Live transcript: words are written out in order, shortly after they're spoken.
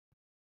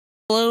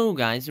Hello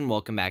guys and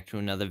welcome back to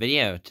another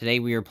video. Today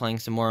we are playing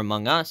some more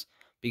Among Us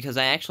because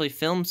I actually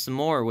filmed some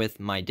more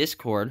with my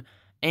Discord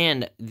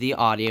and the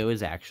audio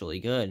is actually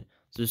good.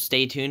 So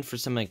stay tuned for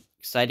some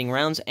exciting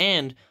rounds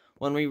and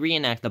when we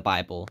reenact the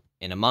Bible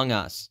in Among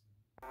Us.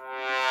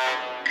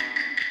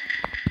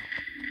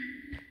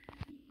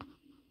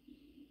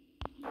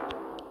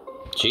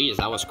 Jeez,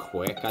 that was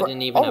quick. I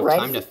didn't even have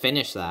time to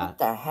finish that. What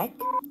the heck?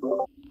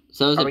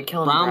 So is it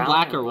brown,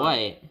 black, or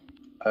white?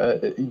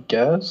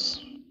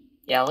 Guess?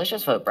 Yeah, let's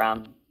just vote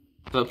brown.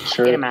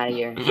 Sure. Get him out of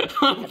here.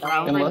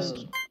 Unless...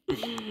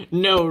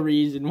 No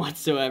reason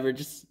whatsoever,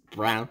 just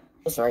brown.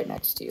 It's right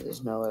next to you,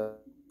 there's no...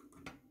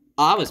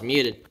 Oh, I was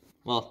muted.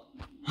 Well,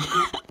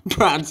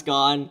 brown's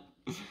gone.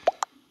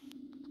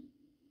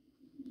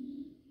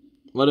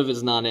 What if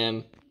it's not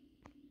him?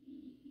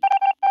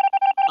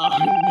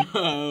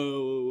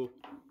 Oh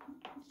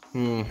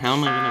no. How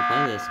am I gonna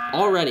play this?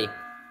 Already.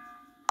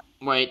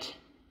 White.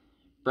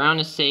 Brown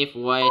is safe,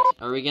 white.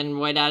 Are we getting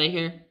white out of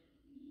here?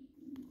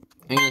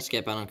 I'm gonna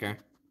skip, I don't care.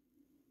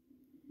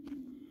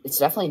 It's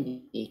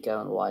definitely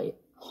Nico and white.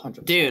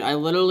 100%. Dude, I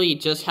literally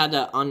just had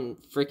to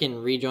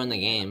freaking rejoin the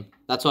game.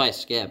 That's why I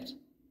skipped.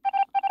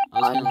 I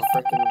was gonna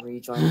freaking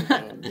rejoin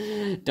the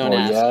game. Don't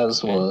ask.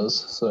 Yaz okay?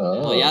 was,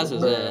 so... Well, Yaz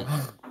was it.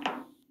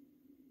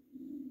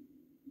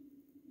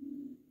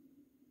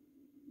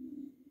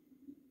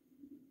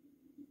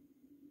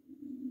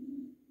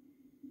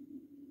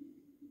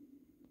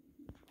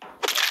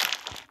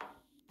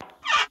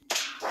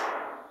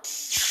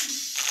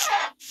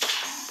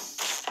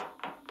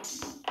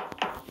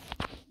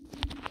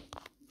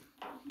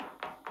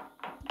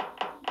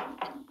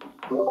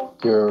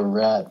 You're a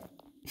rat.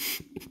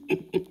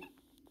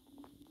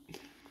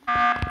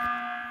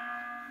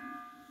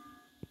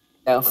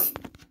 No.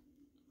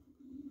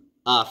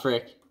 Ah,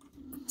 frick.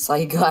 Saw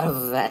you got out of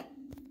a vent.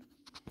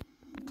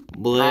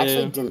 Blue. I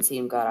actually didn't see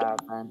him got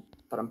out of a vent,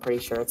 but I'm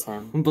pretty sure it's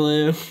him.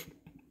 Blue.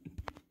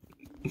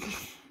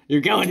 You're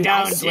going Dude,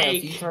 down, I swear,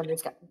 Jake. if you turn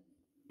this guy...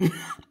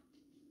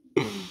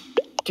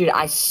 Dude,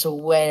 I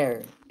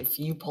swear, if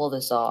you pull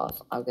this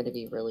off, I'm gonna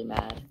be really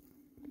mad.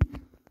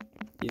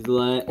 He's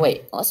like...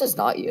 Wait, unless it's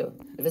not you.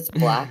 If it's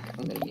black,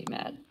 I'm gonna be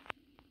mad.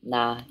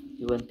 Nah,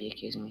 you wouldn't be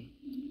accusing me.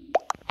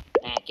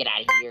 Ah, get out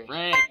of here.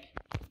 Frick.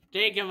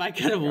 Jacob, I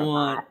could have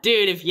won.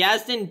 Dude, if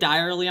Yaz didn't die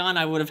early on,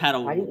 I would have had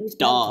Why a didn't you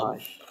dog.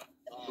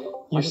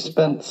 You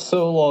spent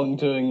so long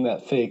doing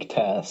that fake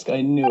task. I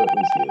knew it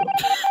was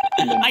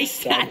you. I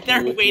sat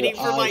there waiting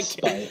for my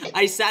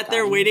I sat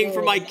there waiting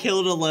for my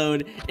kill to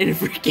load and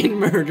freaking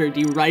murdered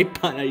you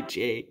right by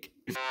Jake.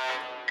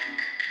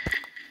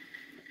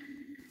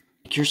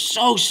 You're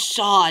so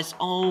sauce.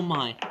 Oh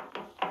my.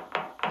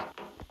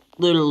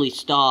 Literally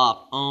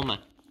stop. Oh my.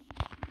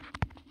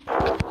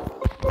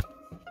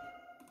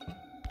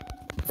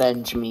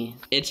 Avenge me.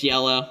 It's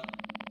yellow.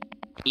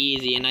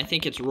 Easy, and I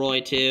think it's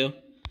Roy too.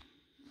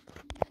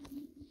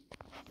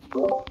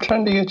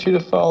 Trying to get you to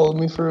follow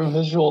me for a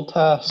visual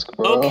task,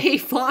 bro. Okay,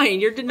 fine.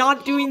 You're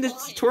not doing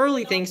this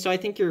twirly thing, so I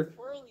think you're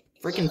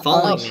freaking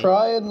following me. I'm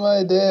trying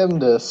my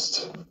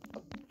damnedest.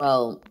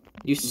 Well,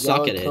 you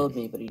suck at it. Killed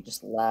me, but he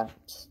just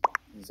left.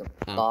 He's a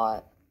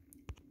bot.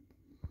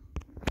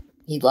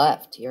 He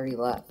left. He already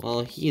left.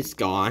 Well, he's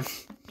gone.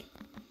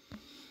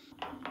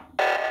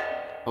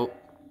 Oh,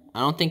 I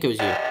don't think it was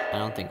you. I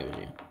don't think it was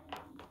you.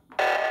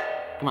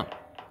 Come on.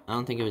 I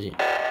don't think it was you.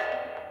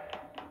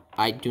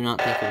 I do not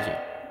think it was you.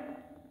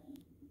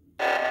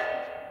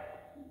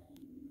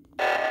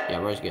 Yeah,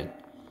 Roy's good.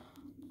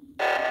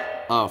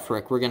 Oh,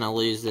 frick. We're gonna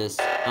lose this.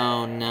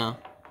 Oh, no.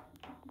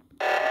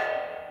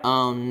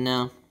 Oh,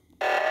 no.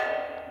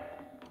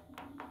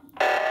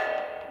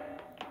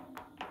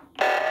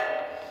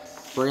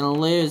 We're gonna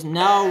lose.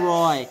 No,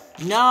 Roy.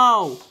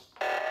 No.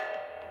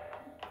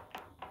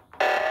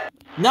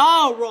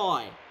 No,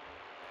 Roy.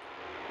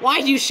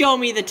 Why'd you show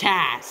me the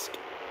task?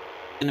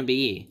 It's gonna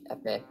be.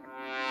 Epic.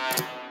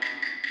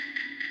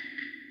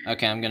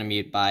 Okay, I'm gonna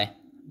mute. Bye.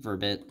 For a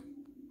bit.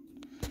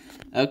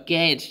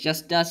 Okay, it's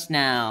just us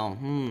now.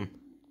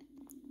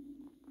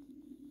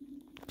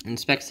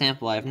 Inspect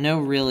sample. I have no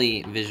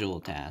really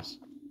visual tasks.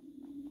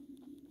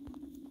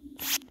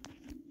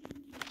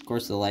 Of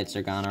course, the lights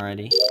are gone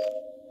already.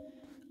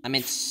 I'm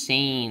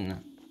insane.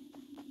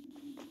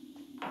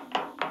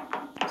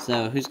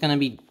 So, who's gonna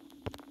be...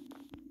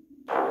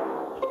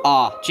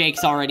 Aw,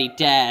 Jake's already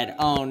dead.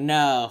 Oh,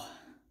 no.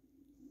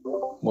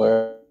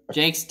 Where?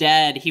 Jake's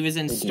dead. He was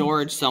in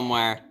storage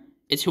somewhere.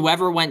 It's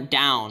whoever went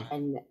down.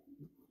 And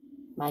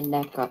my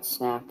neck got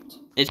snapped.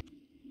 It's...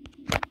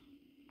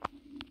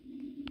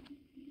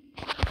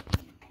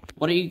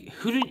 What are you...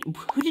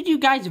 Who did you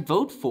guys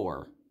vote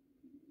for?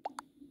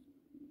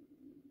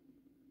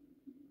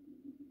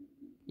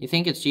 You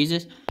think it's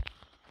Jesus?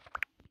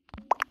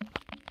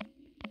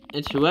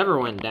 It's whoever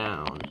went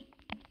down.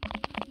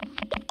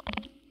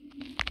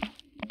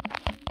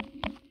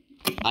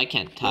 I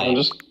can't type. I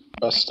just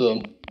trust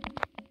them.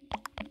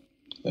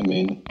 I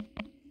mean...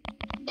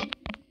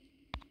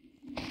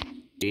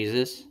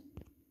 Jesus?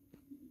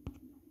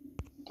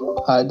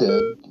 I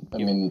did. I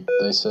mean,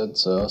 they said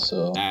so,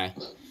 so... Alright.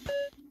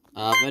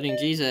 Voting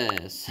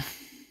Jesus.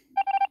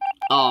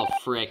 Oh,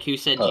 frick. Who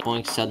said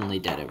Boink's suddenly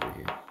dead over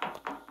here?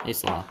 Hey,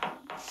 Slaw.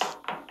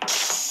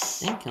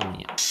 Didn't kill me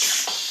yet.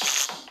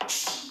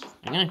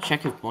 I'm gonna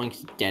check if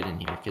Boink's dead in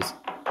here, because...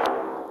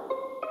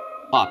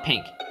 Oh,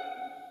 pink.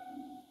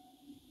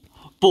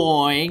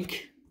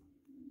 Boink!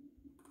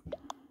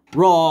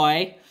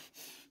 Roy!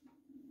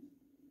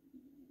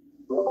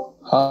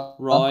 Huh?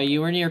 Roy,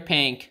 you were near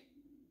pink.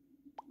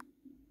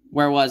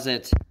 Where was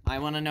it? I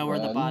want to know where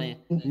the body...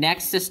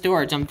 Next to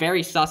storage. I'm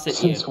very sus at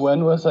you. Since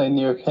when was I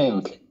near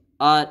pink?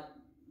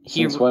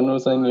 Since when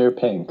was I near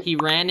pink? He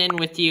ran in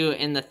with you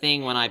in the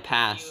thing when I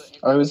passed.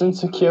 I was in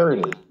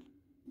security.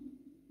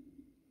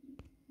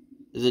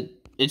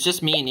 It's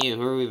just me and you.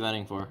 Who are we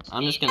voting for?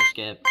 I'm just gonna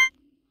skip.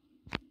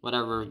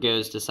 Whatever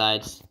goes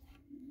decides.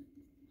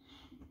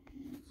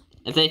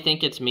 If they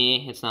think it's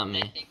me, it's not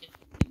me.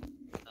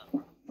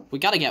 We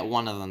gotta get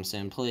one of them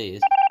soon,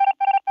 please.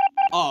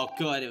 Oh,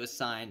 good, it was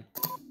signed.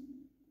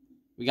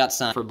 We got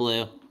signed for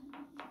blue.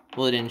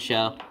 Blue didn't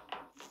show.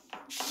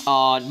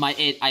 Oh,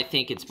 I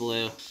think it's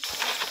blue.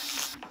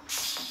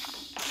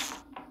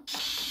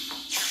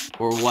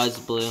 Or was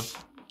blue.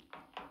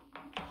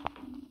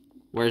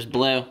 Where's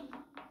blue?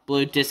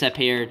 Blue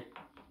disappeared.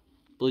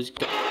 Blue's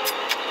go-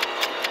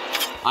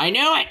 I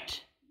knew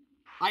it!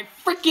 I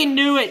freaking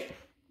knew it!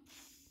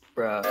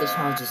 Bro, this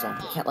challenge is on.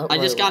 We can't let I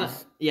just Roy gotta...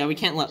 live. Yeah, we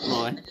can't let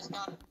Roy.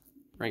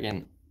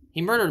 Friggin'.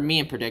 He murdered me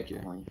in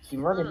Predictor. He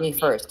murdered me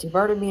first. He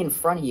murdered me in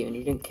front of you and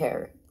you didn't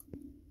care.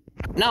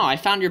 No, I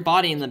found your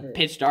body in the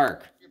pitch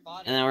dark.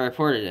 And then I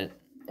reported it.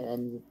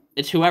 And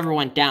It's whoever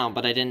went down,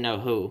 but I didn't know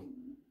who.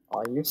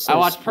 oh, you're so I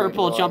watched screwed,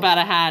 purple Roy. jump out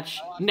of hatch.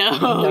 No,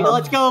 No.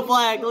 let's go,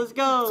 Black. Let's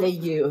go. Say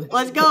you.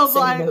 Let's go, Say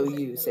Black. no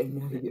you. Say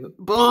no you.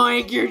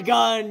 Boink, you're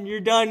gone.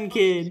 You're done,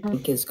 kid.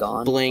 Blink is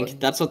gone. Blink.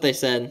 That's what they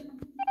said.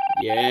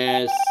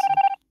 Yes.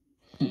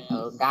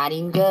 Oh, got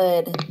him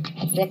good.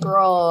 Thick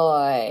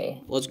Roy.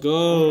 Let's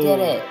go. Did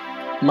it.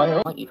 My I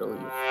own. want you to leave.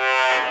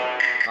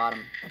 Got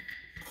him.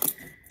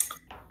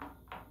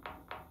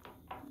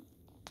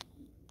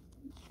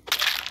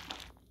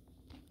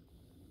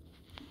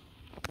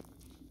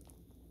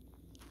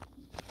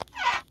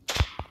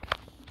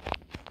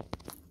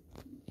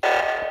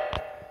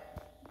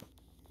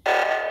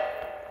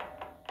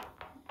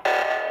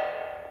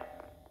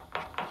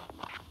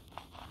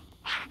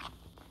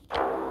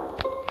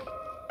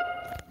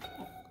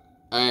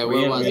 Alright,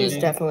 where was It's it?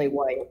 definitely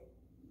white.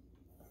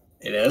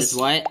 It It's is?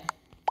 what?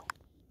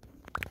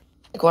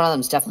 Like one of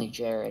them's definitely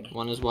Jared.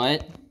 One is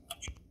what?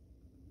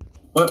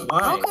 What?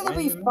 Why? How can there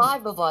be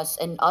 5 of us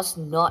and us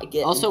not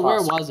get Also, where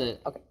imposter? was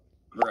it?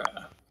 Bruh.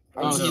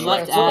 Are Oh, you he sure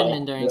left it's Roy?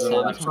 admin during It's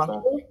sabotage.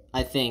 electrical.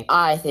 I think.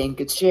 I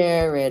think it's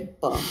Jared,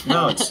 but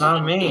No, it's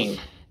not me.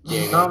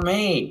 It's not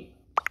me.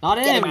 Not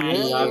Get him. him outta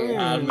We here.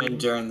 left admin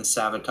during the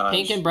sabotage.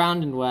 Pink and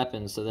brown and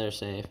weapons, so they're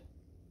safe.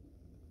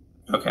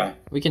 Okay.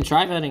 We can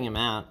try voting him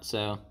out,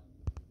 so...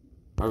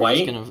 Are we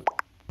White? just gonna...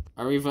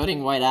 Are we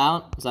voting white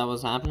out? Is that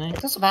what's happening?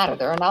 it doesn't matter.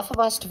 There are enough of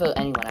us to vote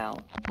anyone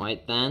out.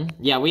 White, then?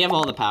 Yeah, we have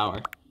all the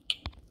power.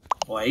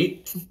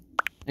 White?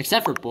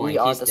 Except for Boink, We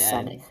are he's the dead.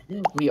 Senate.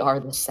 We are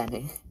the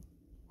Senate.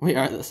 We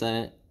are the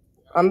Senate.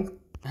 You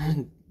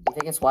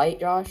think it's white,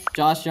 Josh?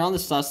 Josh, you're on the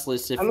sus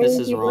list if I mean, this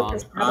is he wrong.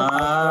 was just-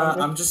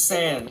 I'm just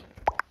saying.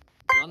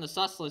 You're on the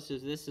sus list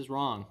if this is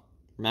wrong.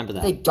 Remember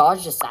They that.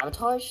 dodged a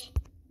sabotage?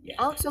 Yeah.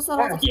 Alex does that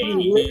all the Yeah, time.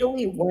 he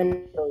literally went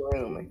in the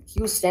room.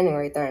 He was standing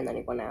right there and then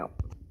he went out.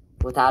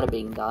 Without it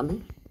being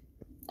done.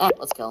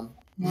 Let's kill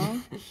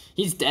him.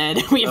 He's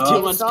dead. We have Oh.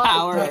 too much It's not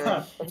power.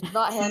 Jared. If it's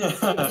not him,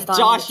 it's not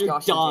Josh, him, you're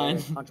it's Josh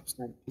and done. Jared,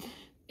 100%.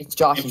 It's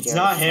Josh If and it's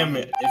Jared. not him,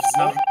 if it's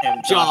not him,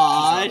 Josh is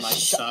on my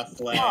Josh. sus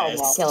Oh,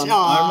 list. kill him.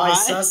 On my Josh.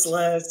 sus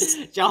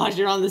list. Josh,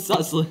 you're on the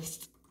sus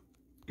list.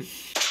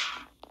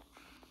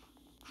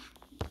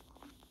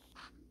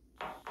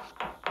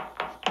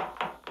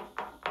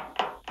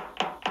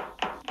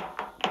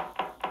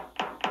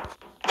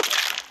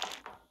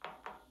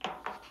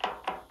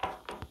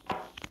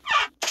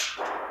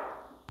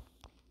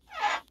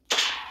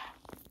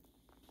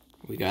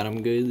 We got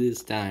him good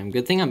this time.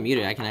 Good thing I'm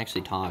muted. I can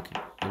actually talk.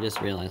 I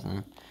just realized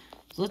that.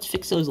 So let's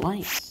fix those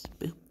lights.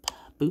 Boop,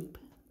 boop.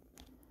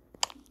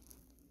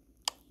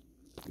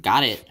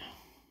 Got it.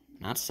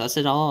 Not sus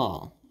at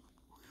all.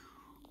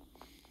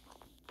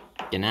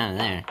 Getting out of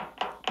there.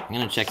 I'm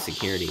gonna check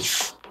security.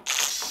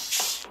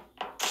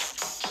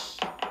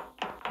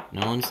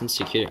 No one's in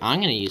security. I'm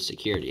gonna use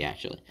security,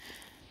 actually.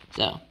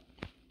 So.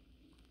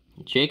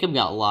 Jacob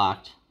got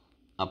locked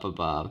up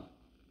above.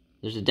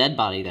 There's a dead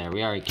body there.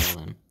 We already killed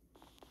him.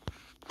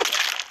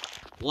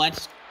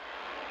 Let's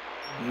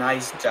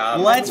Nice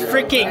job.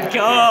 freaking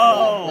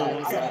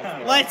go!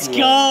 Let's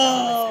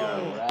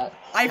go!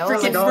 I That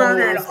was freaking a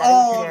murdered goal.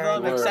 all of Very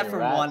them good. except for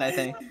Rat. one, I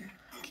think.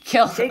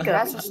 Kill. Jacob,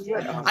 That's just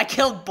good. I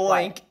killed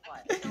Boink.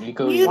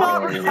 Nico, You you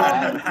not are a recording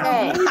rat.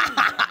 Hey,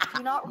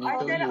 you not Nico,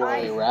 recording? you are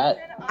a rat.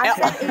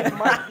 I said it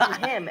might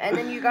be him, and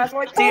then you guys were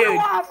like, Dude. photo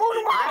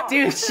op.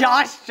 Dude,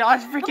 Josh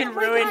freaking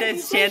ruined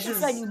his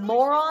chances. You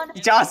moron.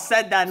 Josh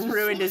said that and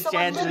ruined his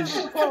Someone chances.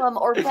 literally kill him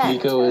or bet.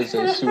 Nico is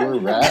a sewer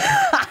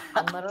rat.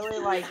 I'm literally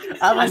like,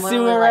 I'm a literally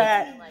sewer like-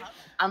 rat.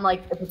 I'm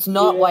like, if it's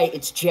not white,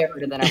 it's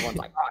Jared, and then everyone's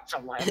like, oh, it's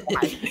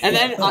white.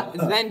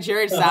 And then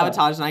Jared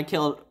sabotaged, and I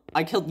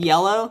killed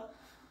yellow,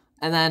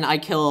 and then I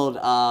killed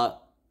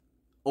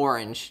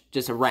orange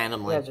just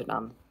randomly. You guys are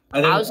dumb.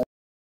 I think I was